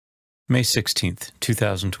May 16th,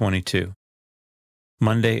 2022,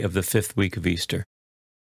 Monday of the 5th week of Easter.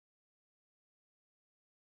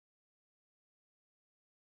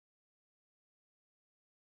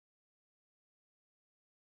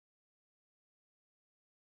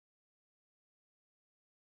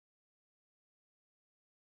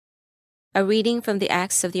 A reading from the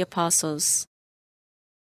Acts of the Apostles.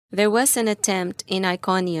 There was an attempt in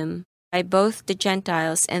Iconium by both the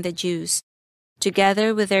Gentiles and the Jews,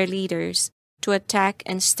 together with their leaders, to attack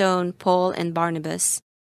and stone Paul and Barnabas.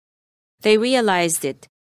 They realized it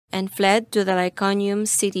and fled to the Iconium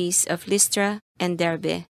cities of Lystra and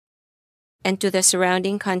Derbe, and to the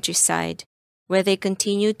surrounding countryside, where they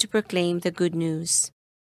continued to proclaim the good news.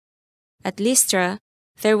 At Lystra,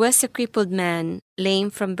 there was a crippled man, lame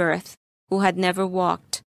from birth, who had never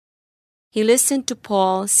walked. He listened to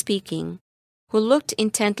Paul speaking, who looked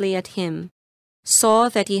intently at him, saw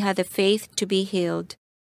that he had the faith to be healed,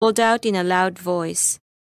 called out in a loud voice,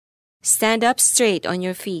 "Stand up straight on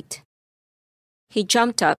your feet." He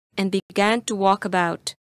jumped up and began to walk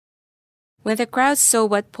about. When the crowd saw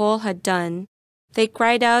what Paul had done, they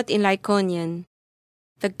cried out in Lycaonian,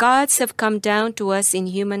 "The gods have come down to us in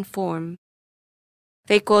human form."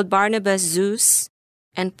 They called Barnabas Zeus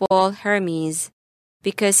and Paul Hermes,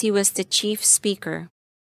 because he was the chief speaker.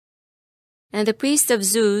 And the priest of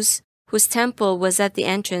Zeus, whose temple was at the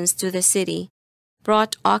entrance to the city,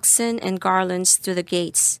 brought oxen and garlands to the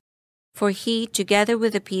gates, for he, together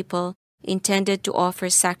with the people, intended to offer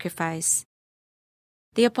sacrifice.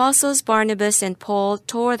 The apostles Barnabas and Paul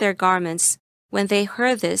tore their garments when they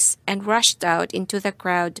heard this and rushed out into the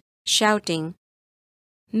crowd, shouting,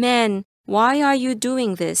 "Men, why are you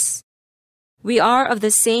doing this? We are of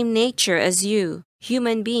the same nature as you,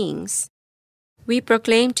 human beings. We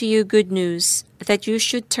proclaim to you good news, that you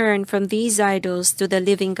should turn from these idols to the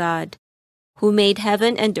living God, who made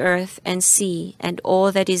heaven and earth and sea and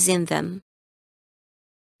all that is in them.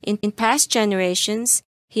 In past generations,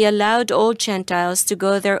 he allowed all Gentiles to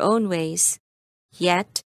go their own ways.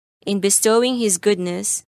 Yet, in bestowing his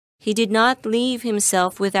goodness, he did not leave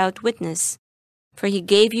himself without witness, for he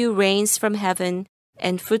gave you rains from heaven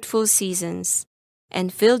and fruitful seasons,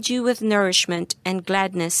 and filled you with nourishment and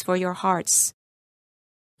gladness for your hearts."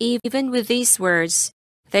 Even with these words,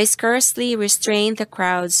 they scarcely restrained the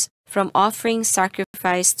crowds from offering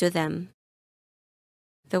sacrifice to them.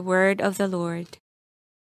 The word of the Lord.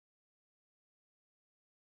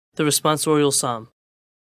 The responsorial psalm.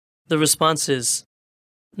 The response is,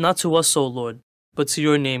 "Not to us, O Lord, but to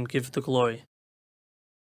your name give the glory."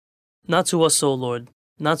 Not to us, O Lord,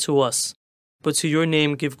 not to us, but to your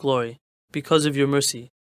name give glory, because of your mercy,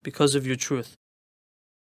 because of your truth.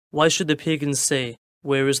 Why should the pagans say,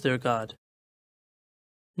 "Where is their God?"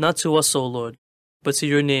 Not to us, O Lord, but to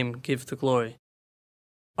your name give the glory.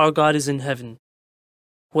 Our God is in heaven.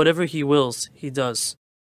 Whatever he wills, he does.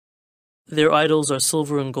 Their idols are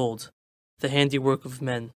silver and gold, the handiwork of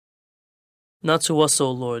men. Not to us, O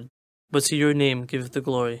Lord, but to your name give the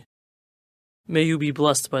glory. May you be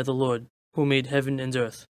blessed by the Lord, who made heaven and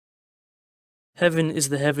earth. Heaven is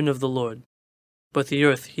the heaven of the Lord, but the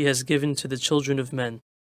earth he has given to the children of men.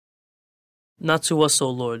 Not to us, O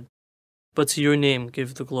Lord, but to your name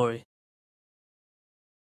give the glory.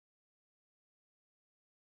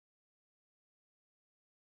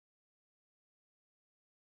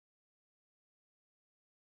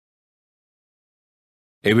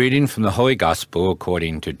 A reading from the Holy Gospel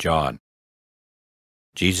according to John.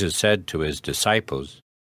 Jesus said to his disciples,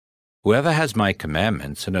 "Whoever has my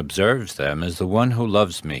commandments and observes them is the one who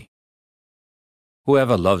loves me.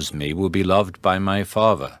 Whoever loves me will be loved by my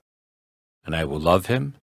Father, and I will love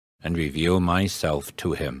him and reveal myself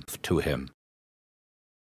to him.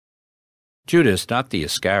 Judas, not the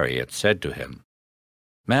Iscariot, said to him,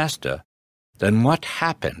 "Master, then what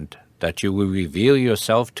happened that you will reveal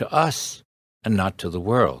yourself to us and not to the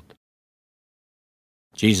world?"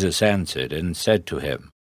 Jesus answered and said to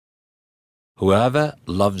him, "Whoever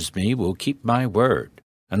loves me will keep my word,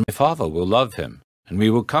 and my Father will love him, and we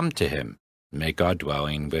will come to him and make our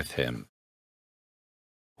dwelling with him.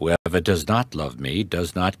 Whoever does not love me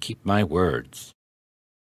does not keep my words.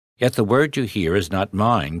 Yet the word you hear is not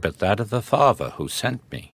mine, but that of the Father who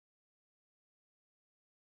sent me.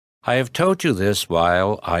 I have told you this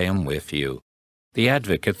while I am with you. The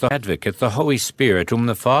Advocate, the Holy Spirit, whom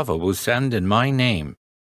the Father will send in my name,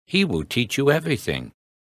 he will teach you everything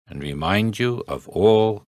and remind you of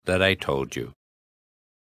all that I told you."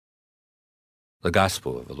 The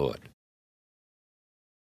Gospel of the Lord.